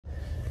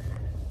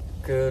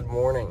Good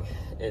morning.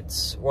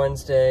 It's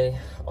Wednesday,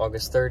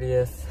 August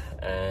 30th,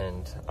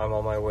 and I'm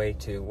on my way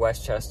to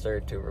Westchester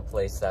to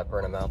replace that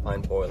Burnham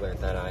Alpine boiler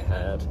that I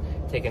had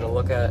taken a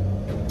look at.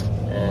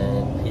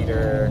 And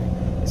Peter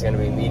is going to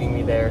be meeting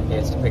me there. He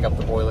has to pick up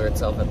the boiler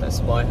itself at the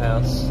supply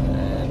house,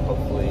 and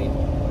hopefully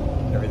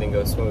everything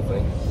goes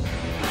smoothly.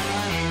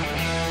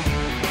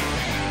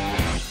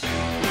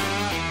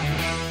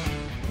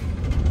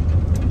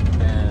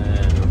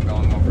 And we're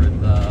going over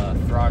the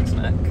Frog's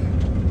Neck.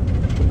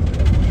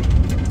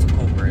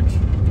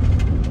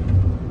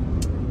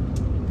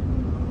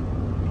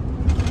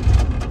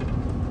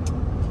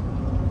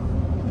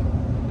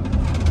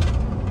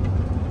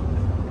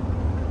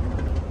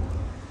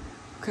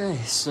 Okay,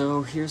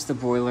 so here's the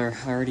boiler.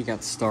 I already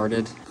got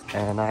started,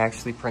 and I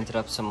actually printed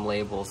up some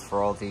labels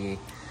for all the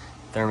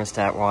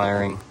thermostat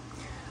wiring.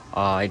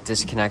 I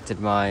disconnected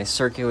my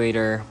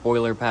circulator,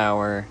 boiler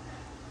power,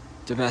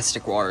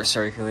 domestic water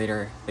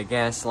circulator, the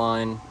gas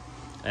line,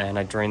 and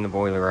I drained the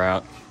boiler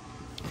out.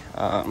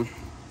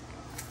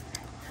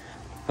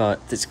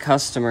 But this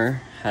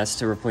customer has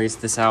to replace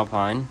this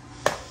Alpine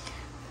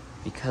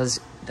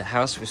because the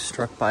house was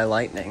struck by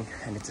lightning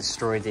and it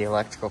destroyed the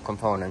electrical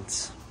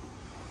components.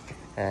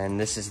 And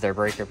this is their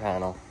breaker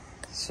panel.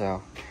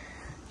 So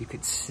you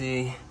could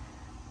see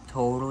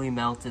totally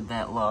melted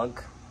that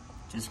lug,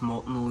 just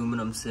molten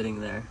aluminum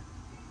sitting there.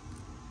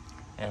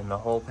 And the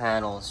whole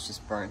panel is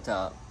just burnt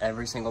up.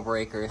 Every single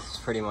breaker is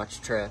pretty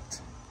much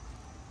tripped.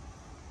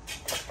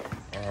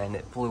 And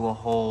it blew a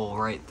hole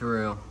right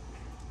through,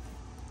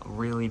 a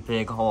really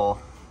big hole,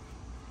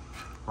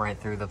 right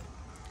through the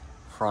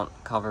front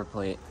cover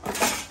plate.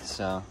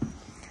 So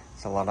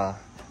it's a lot of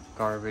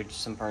garbage,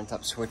 some burnt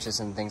up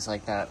switches and things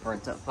like that,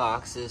 burnt up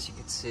boxes, you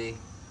could see.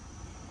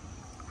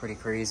 Pretty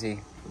crazy.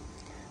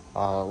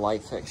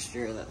 Light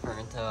fixture that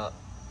burnt up,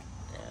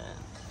 and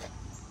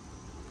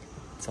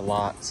it's a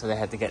lot, so they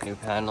had to get new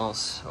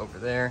panels over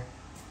there.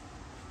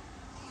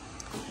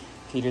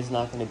 Peter's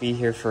not going to be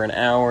here for an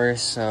hour,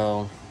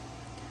 so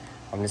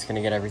I'm just going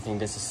to get everything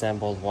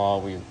disassembled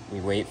while we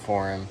wait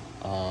for him,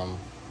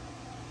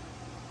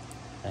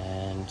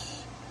 and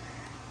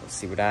we'll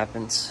see what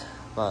happens.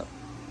 But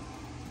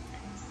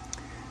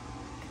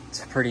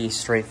it's a pretty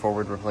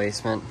straightforward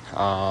replacement.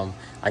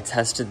 I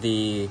tested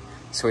the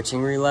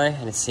switching relay,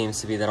 and it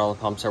seems to be that all the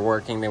pumps are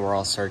working. They were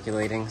all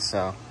circulating,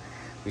 so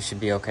we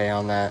should be okay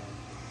on that.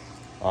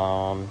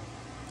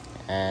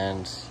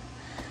 And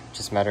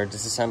just a matter of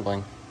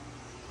disassembling.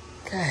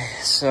 Okay,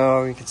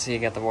 so you can see I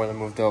got the boiler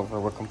moved over.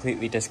 We're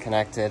completely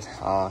disconnected.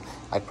 I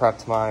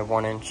prepped my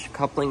 1-inch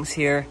couplings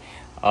here.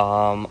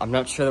 I'm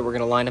not sure that we're going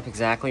to line up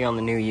exactly on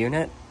the new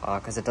unit,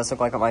 because it does look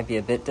like it might be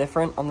a bit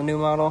different on the new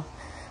model.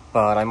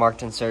 But I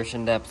marked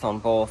insertion depth on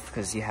both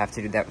because you have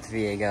to do that with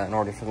Viega in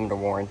order for them to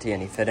warranty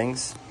any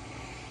fittings.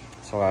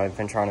 So I've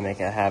been trying to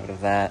make a habit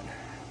of that.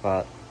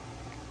 But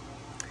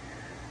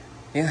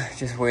yeah,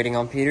 just waiting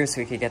on Peter so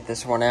we could get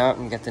this one out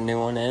and get the new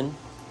one in.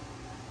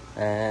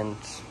 And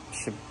it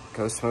should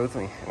go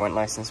smoothly. It went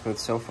nice and smooth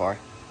so far.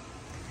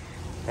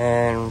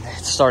 And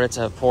it started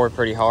to pour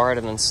pretty hard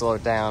and then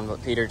slowed down,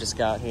 but Peter just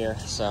got here,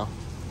 so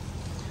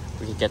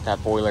we could get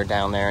that boiler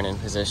down there and in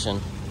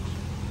position.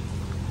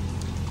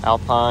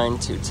 Alpine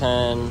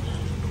 210,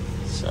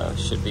 so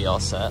should be all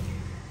set.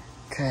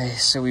 Okay,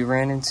 so we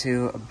ran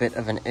into a bit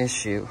of an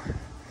issue.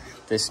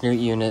 This new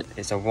unit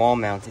is a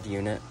wall-mounted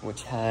unit,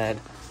 which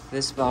had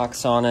this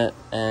box on it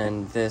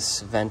and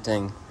this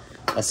venting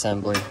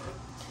assembly.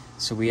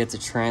 So we had to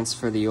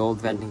transfer the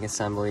old venting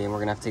assembly, and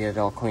we're gonna have to get it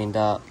all cleaned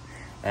up,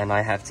 and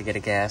I have to get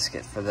a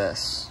gasket for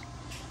this.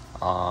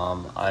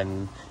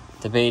 I'm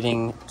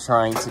debating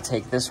trying to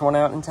take this one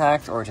out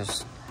intact or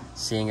just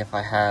seeing if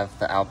I have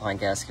the Alpine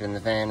gasket in the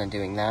van and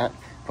doing that,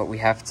 but we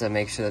have to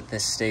make sure that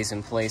this stays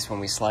in place when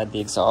we slide the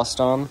exhaust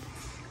on.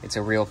 It's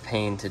a real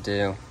pain to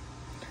do,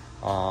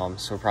 so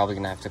we're probably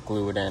gonna have to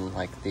glue it in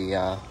like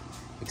the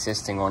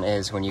existing one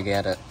is when you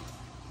get it.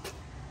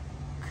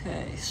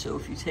 Okay, so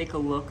if you take a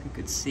look, you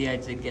could see I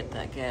did get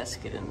that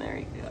gasket in there.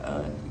 You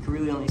can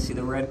really only see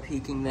the red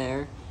peeking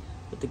there,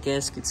 but the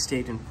gasket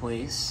stayed in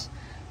place.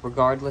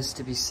 Regardless,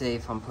 to be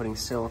safe, I'm putting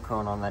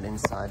silicone on that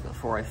inside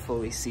before I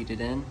fully seat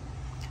it in.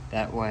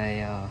 That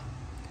way,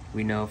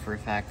 we know for a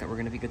fact that we're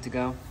gonna be good to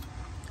go.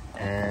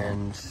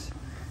 And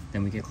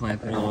then we can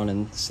clamp it on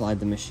and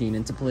slide the machine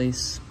into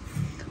place.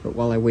 But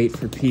while I wait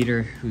for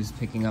Peter, who's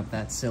picking up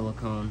that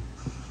silicone,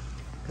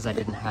 because I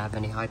didn't have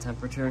any high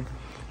temperature,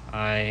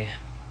 I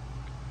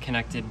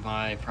connected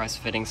my press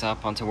fittings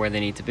up onto where they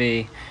need to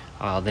be.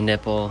 The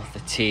nipple,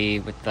 the T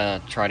with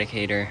the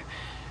tridecator,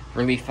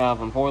 relief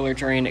valve and boiler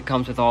drain. It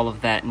comes with all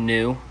of that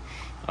new,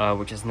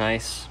 which is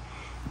nice.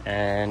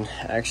 And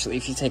actually,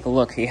 if you take a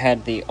look, he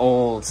had the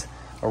old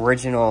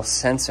original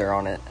sensor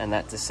on it, and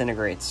that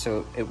disintegrates,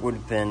 so it would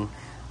have been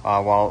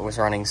while it was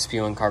running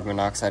spewing carbon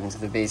monoxide into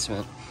the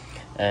basement.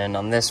 And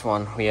on this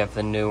one we have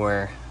the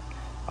newer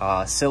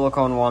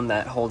silicone one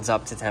that holds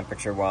up to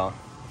temperature well,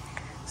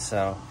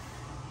 so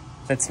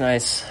that's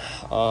nice.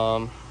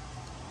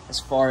 As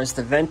far as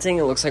the venting,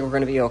 it looks like we're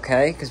going to be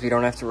okay because we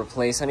don't have to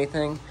replace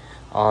anything.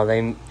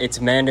 It's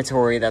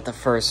mandatory that the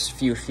first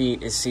few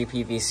feet is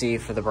CPVC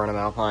for the Burnham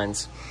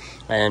Alpines,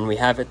 and we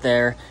have it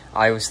there.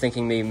 I was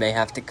thinking we may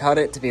have to cut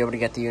it to be able to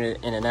get the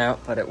unit in and out,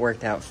 but it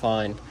worked out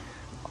fine.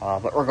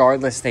 But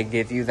regardless, they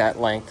give you that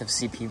length of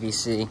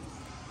CPVC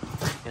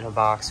in a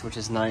box, which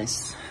is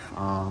nice,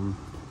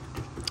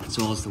 as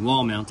well as the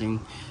wall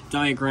mounting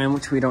diagram,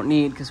 which we don't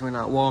need because we're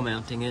not wall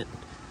mounting it.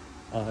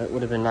 It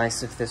would have been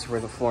nice if this were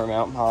the floor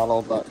mount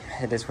model, but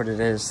it is what it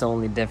is. The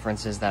only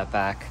difference is that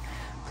back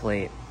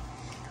plate.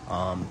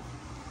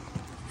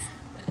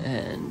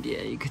 And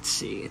yeah, you could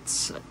see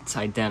it's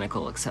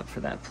identical except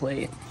for that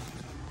plate.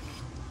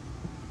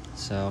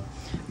 So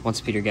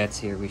once Peter gets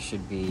here, we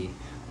should be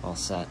all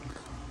set.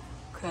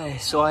 Okay,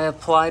 so I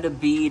applied a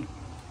bead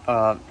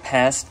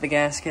past the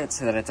gasket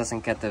so that it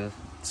doesn't get the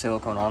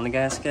silicone on the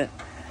gasket,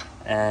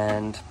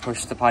 and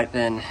pushed the pipe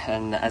in,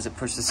 and as it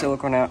pushed the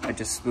silicone out, I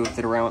just smoothed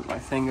it around with my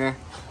finger,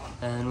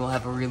 and we'll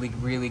have a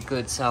really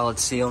good solid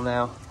seal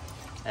now.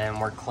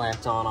 And we're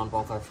clamped on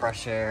both our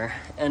fresh air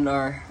and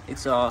our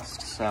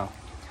exhaust, so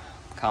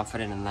I'm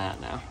confident in that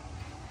now.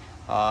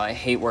 I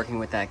hate working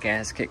with that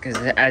gasket because,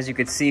 as you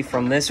could see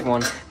from this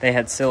one, they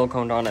had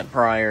siliconed on it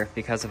prior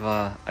because of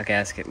a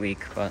gasket leak,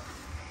 but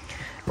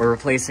we're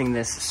replacing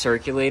this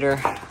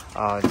circulator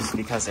just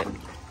because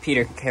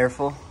Peter,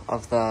 careful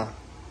of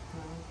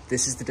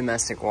this is the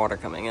domestic water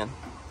coming in.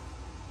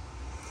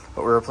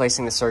 But we're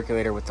replacing the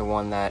circulator with the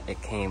one that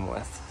it came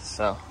with,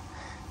 so,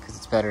 because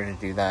it's better to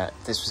do that.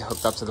 This was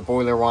hooked up to the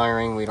boiler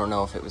wiring. We don't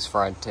know if it was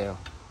fried too.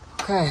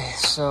 Okay,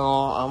 so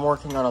I'm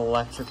working on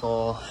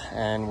electrical,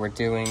 and we're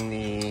doing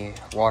the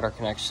water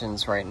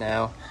connections right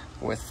now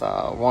with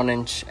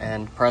 1-inch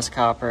and press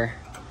copper.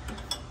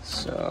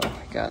 So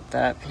we got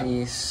that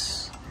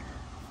piece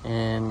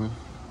in.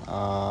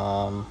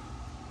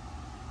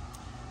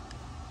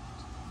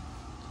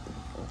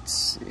 Let's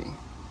see.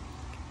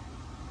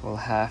 We'll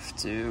have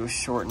to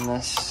shorten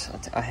this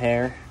a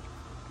hair.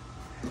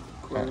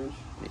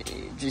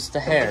 Just a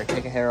hair.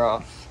 Take a hair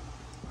off.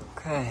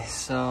 Okay,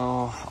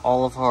 so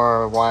all of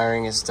our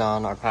wiring is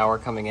done. Our power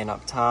coming in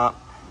up top,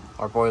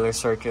 our boiler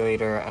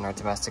circulator, and our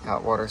domestic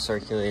hot water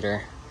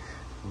circulator.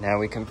 Now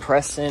we can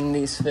press in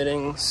these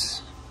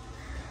fittings,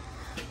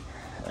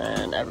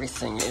 and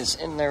everything is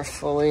in there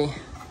fully.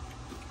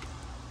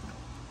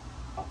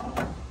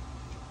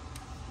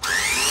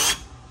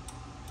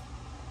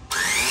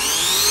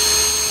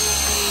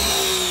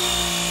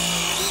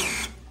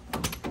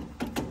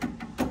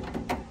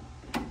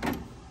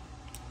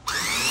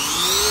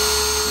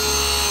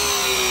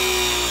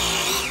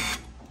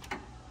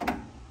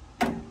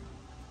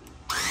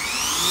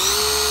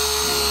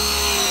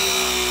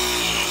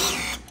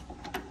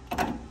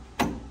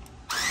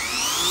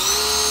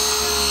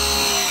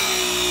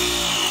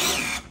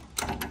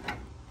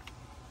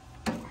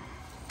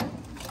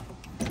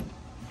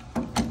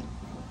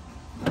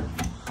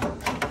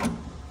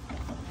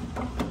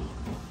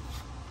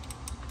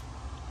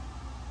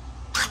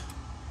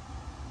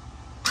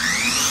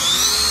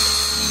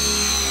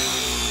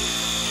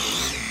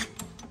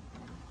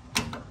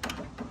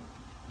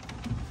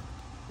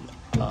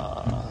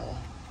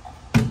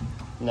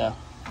 No.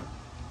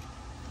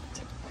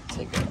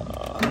 Take it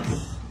off.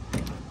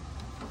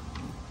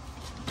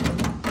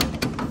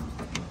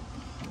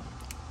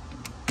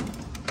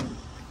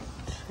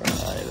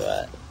 Try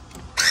that.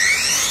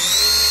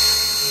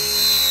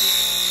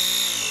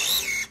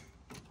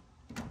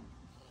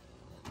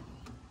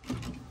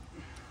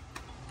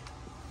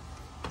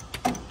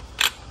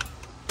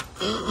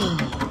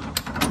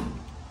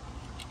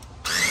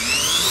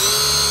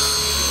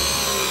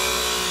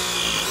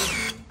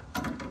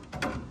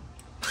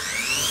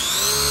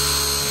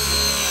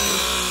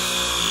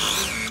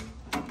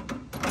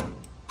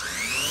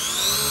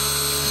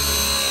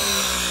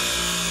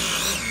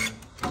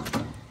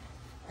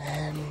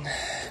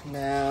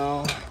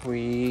 Now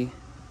we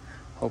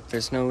hope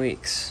there's no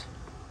leaks.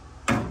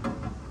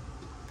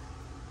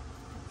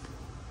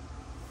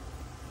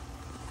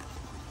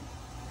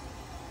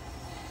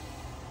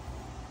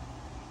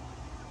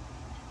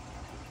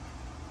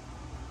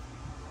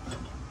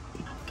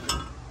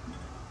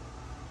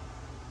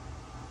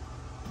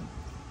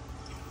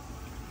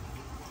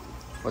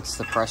 What's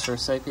the pressure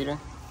say, Peter?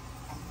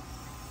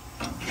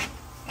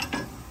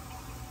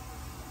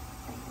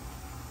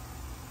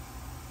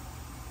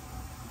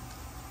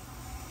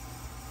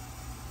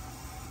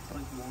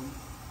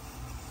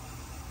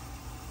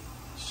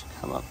 Should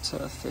come up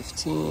to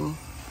 15.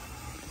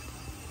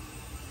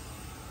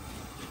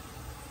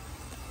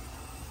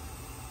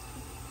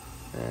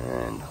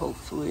 And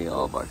hopefully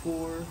all of our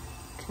 4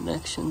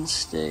 connections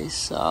stay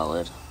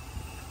solid.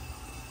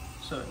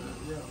 So,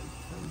 yeah, like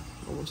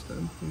 10, almost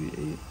 10,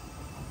 maybe 8.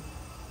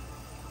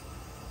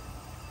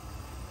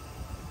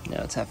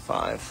 Now it's at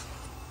 5.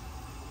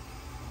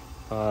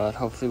 But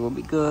hopefully we'll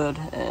be good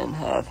and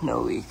have no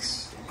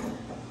leaks.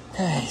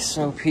 Okay,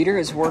 so Peter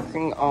is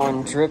working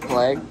on drip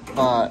leg,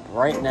 but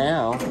right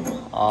now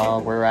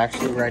we're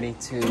actually ready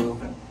to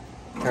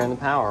turn the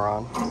power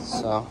on.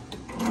 So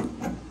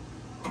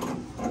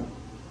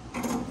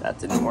That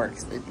didn't work.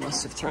 They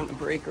must have turned the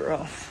breaker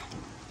off.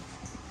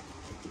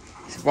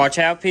 Watch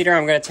out, Peter.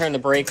 I'm going to turn the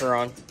breaker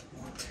on.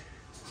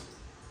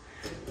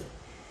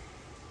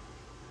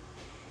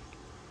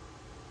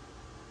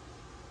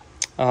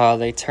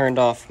 They turned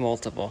off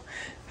multiple.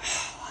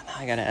 Now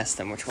I got to ask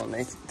them which one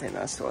they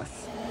messed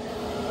with.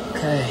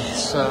 Okay,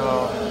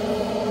 so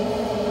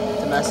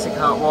domestic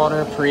hot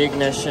water,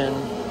 pre-ignition.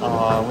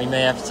 We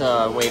may have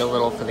to wait a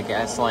little for the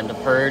gas line to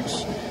purge,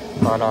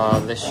 but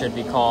this should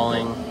be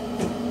calling,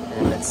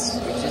 and we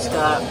just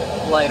got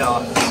light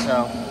off,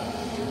 so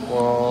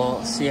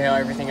we'll see how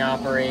everything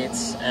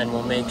operates, and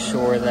we'll make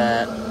sure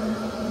that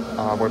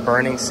we're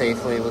burning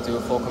safely. We'll do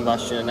a full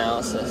combustion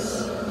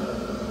analysis,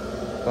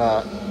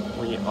 but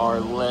we are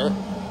lit.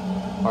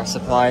 Our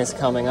supply is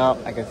coming up.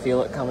 I can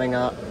feel it coming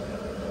up.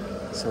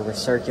 So we're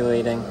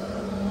circulating.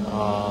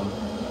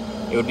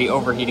 It would be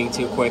overheating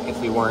too quick if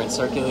we weren't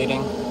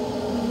circulating.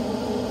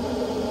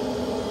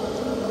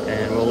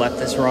 And we'll let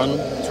this run,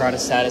 try to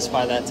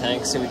satisfy that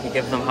tank so we can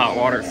give them hot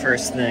water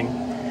first thing.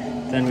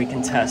 Then we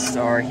can test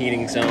our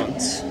heating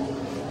zones.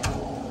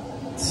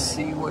 Let's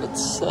see what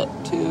it's set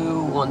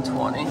to,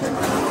 120.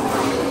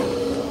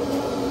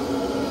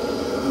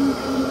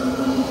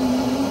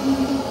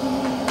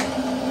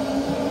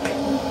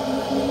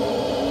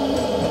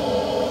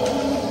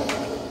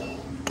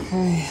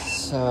 Okay,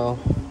 so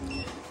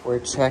we're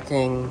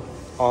checking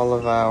all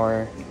of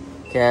our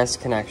gas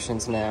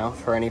connections now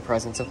for any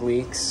presence of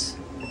leaks.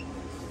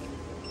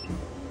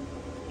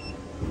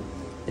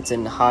 It's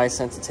in high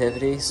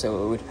sensitivity,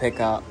 so it would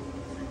pick up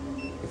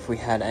if we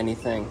had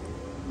anything,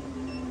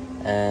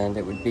 and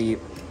it would beep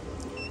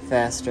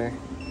faster.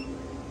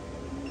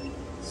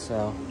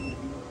 So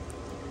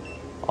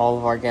all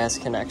of our gas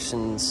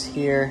connections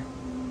here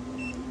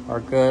are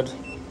good.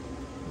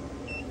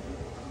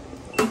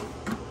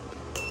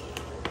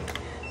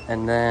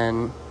 And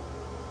then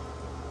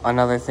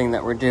another thing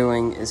that we're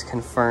doing is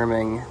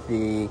confirming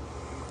the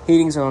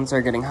heating zones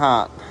are getting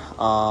hot.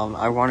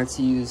 I wanted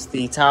to use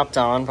the top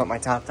don, but my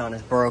top don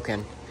is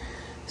broken.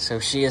 So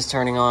she is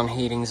turning on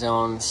heating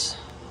zones,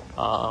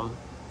 and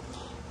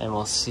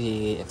we'll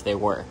see if they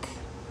work.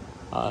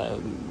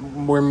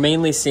 We're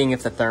mainly seeing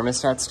if the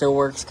thermostat still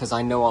works, because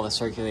I know all the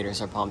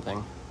circulators are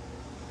pumping,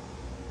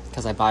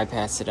 because I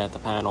bypassed it at the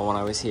panel when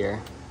I was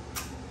here.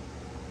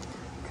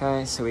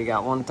 Okay, so we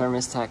got one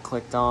thermostat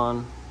clicked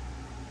on.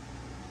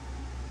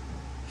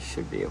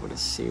 Should be able to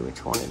see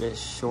which one it is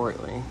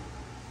shortly.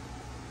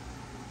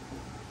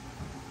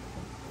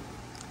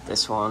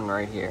 This one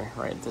right here,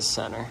 right at the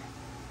center.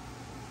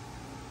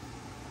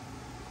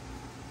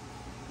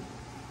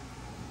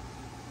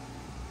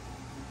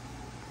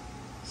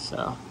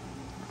 So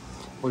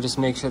we'll just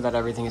make sure that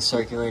everything is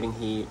circulating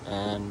heat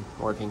and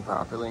working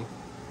properly.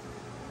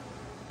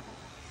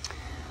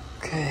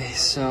 Okay,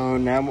 so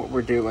now what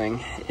we're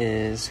doing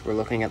is we're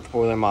looking at the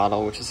boiler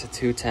model, which is a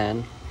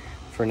 210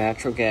 for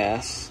natural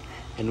gas.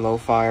 In low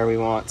fire, we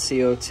want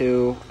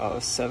CO2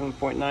 of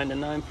 7.9 to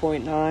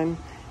 9.9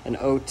 and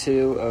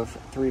O2 of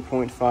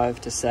 3.5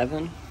 to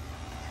 7.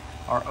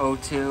 Our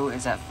O2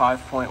 is at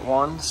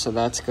 5.1, so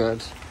that's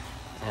good.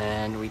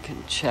 And we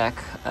can check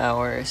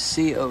our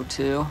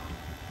CO2.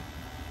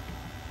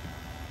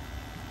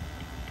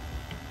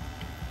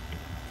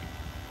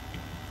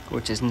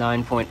 Which is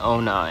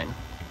 9.09.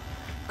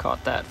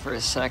 Caught that for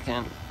a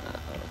second.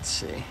 Let's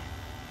see.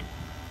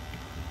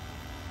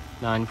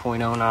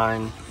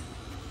 9.09.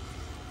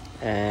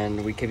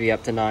 And we could be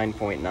up to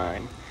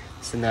 9.9.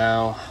 So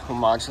now we'll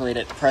modulate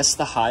it. Press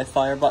the high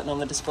fire button on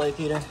the display,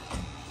 Peter.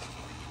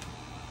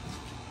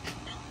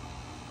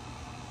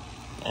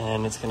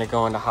 And it's going to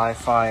go into high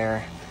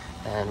fire.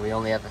 And we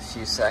only have a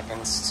few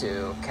seconds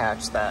to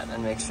catch that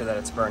and make sure that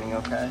it's burning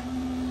okay.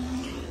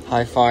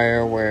 High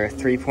fire, we're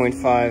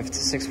 3.5 to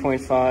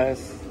 6.5,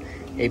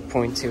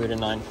 8.2 to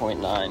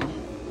 9.9.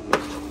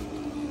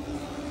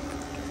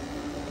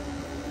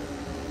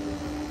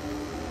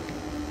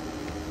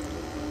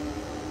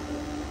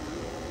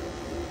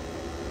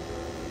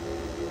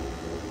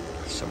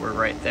 So we're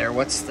right there.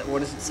 What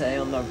does it say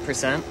on the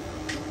percent?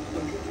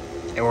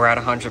 And we're at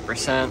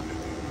 100%.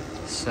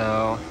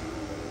 So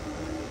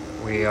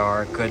we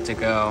are good to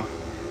go.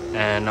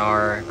 And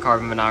our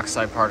carbon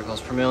monoxide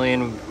particles per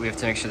million, we have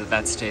to make sure that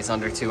that stays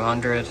under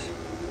 200.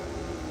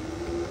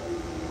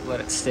 Let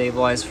it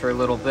stabilize for a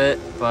little bit,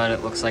 but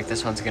it looks like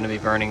this one's going to be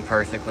burning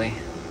perfectly.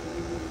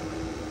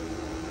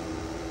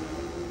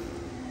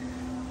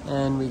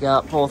 And we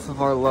got both of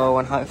our low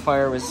and high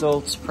fire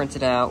results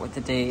printed out with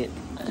the date,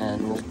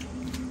 and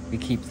we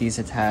keep these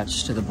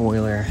attached to the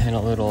boiler in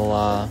a little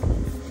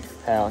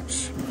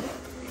pouch.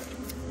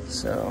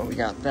 So we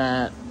got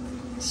that,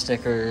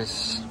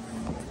 stickers.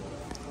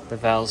 The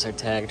valves are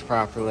tagged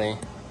properly,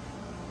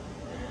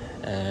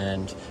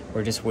 and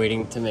we're just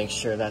waiting to make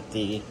sure that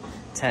the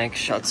tank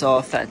shuts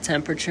off at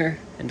temperature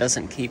and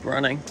doesn't keep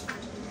running.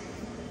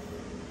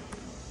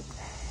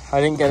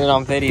 I didn't get it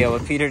on video,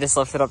 but Peter just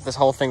lifted up this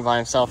whole thing by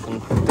himself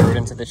and threw it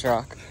into the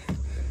truck.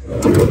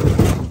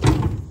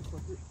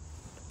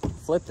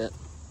 Flip it.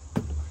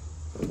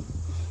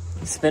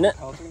 Spin it.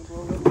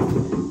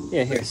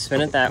 Yeah, here,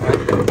 spin it that way.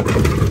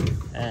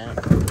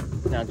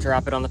 And now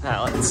drop it on the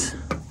pallets.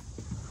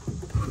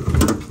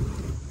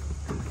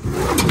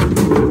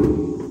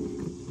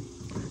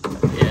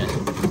 Yeah,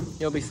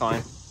 you'll be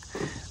fine.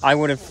 I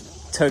would have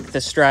took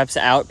the straps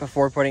out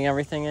before putting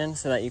everything in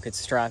so that you could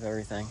strap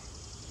everything.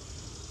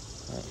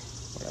 But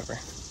whatever.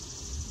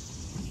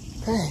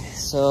 Okay,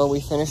 so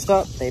we finished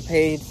up. They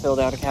paid, filled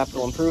out a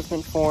capital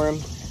improvement form.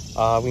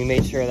 We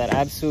made sure that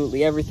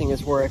absolutely everything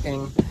is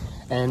working.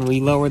 And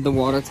we lowered the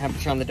water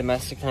temperature on the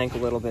domestic tank a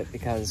little bit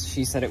because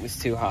she said it was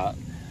too hot,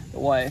 the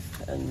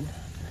wife. And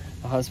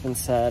the husband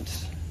said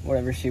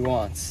whatever she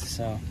wants.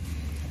 So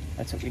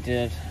that's what we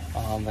did.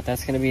 But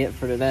that's going to be it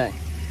for today.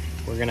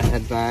 We're going to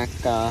head back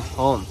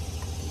home.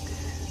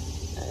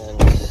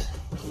 And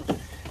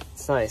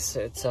it's nice.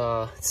 It's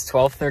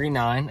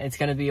 12:39. It's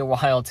going to be a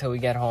while till we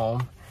get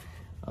home.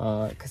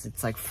 Because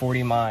it's like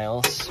 40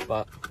 miles,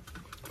 but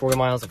 40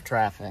 miles of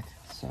traffic.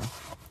 So,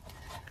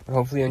 but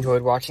hopefully you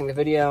enjoyed watching the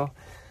video.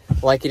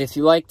 Like it if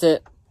you liked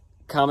it.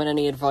 Comment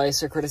any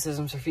advice or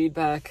criticisms or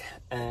feedback,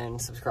 and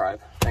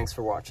subscribe. Thanks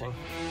for watching.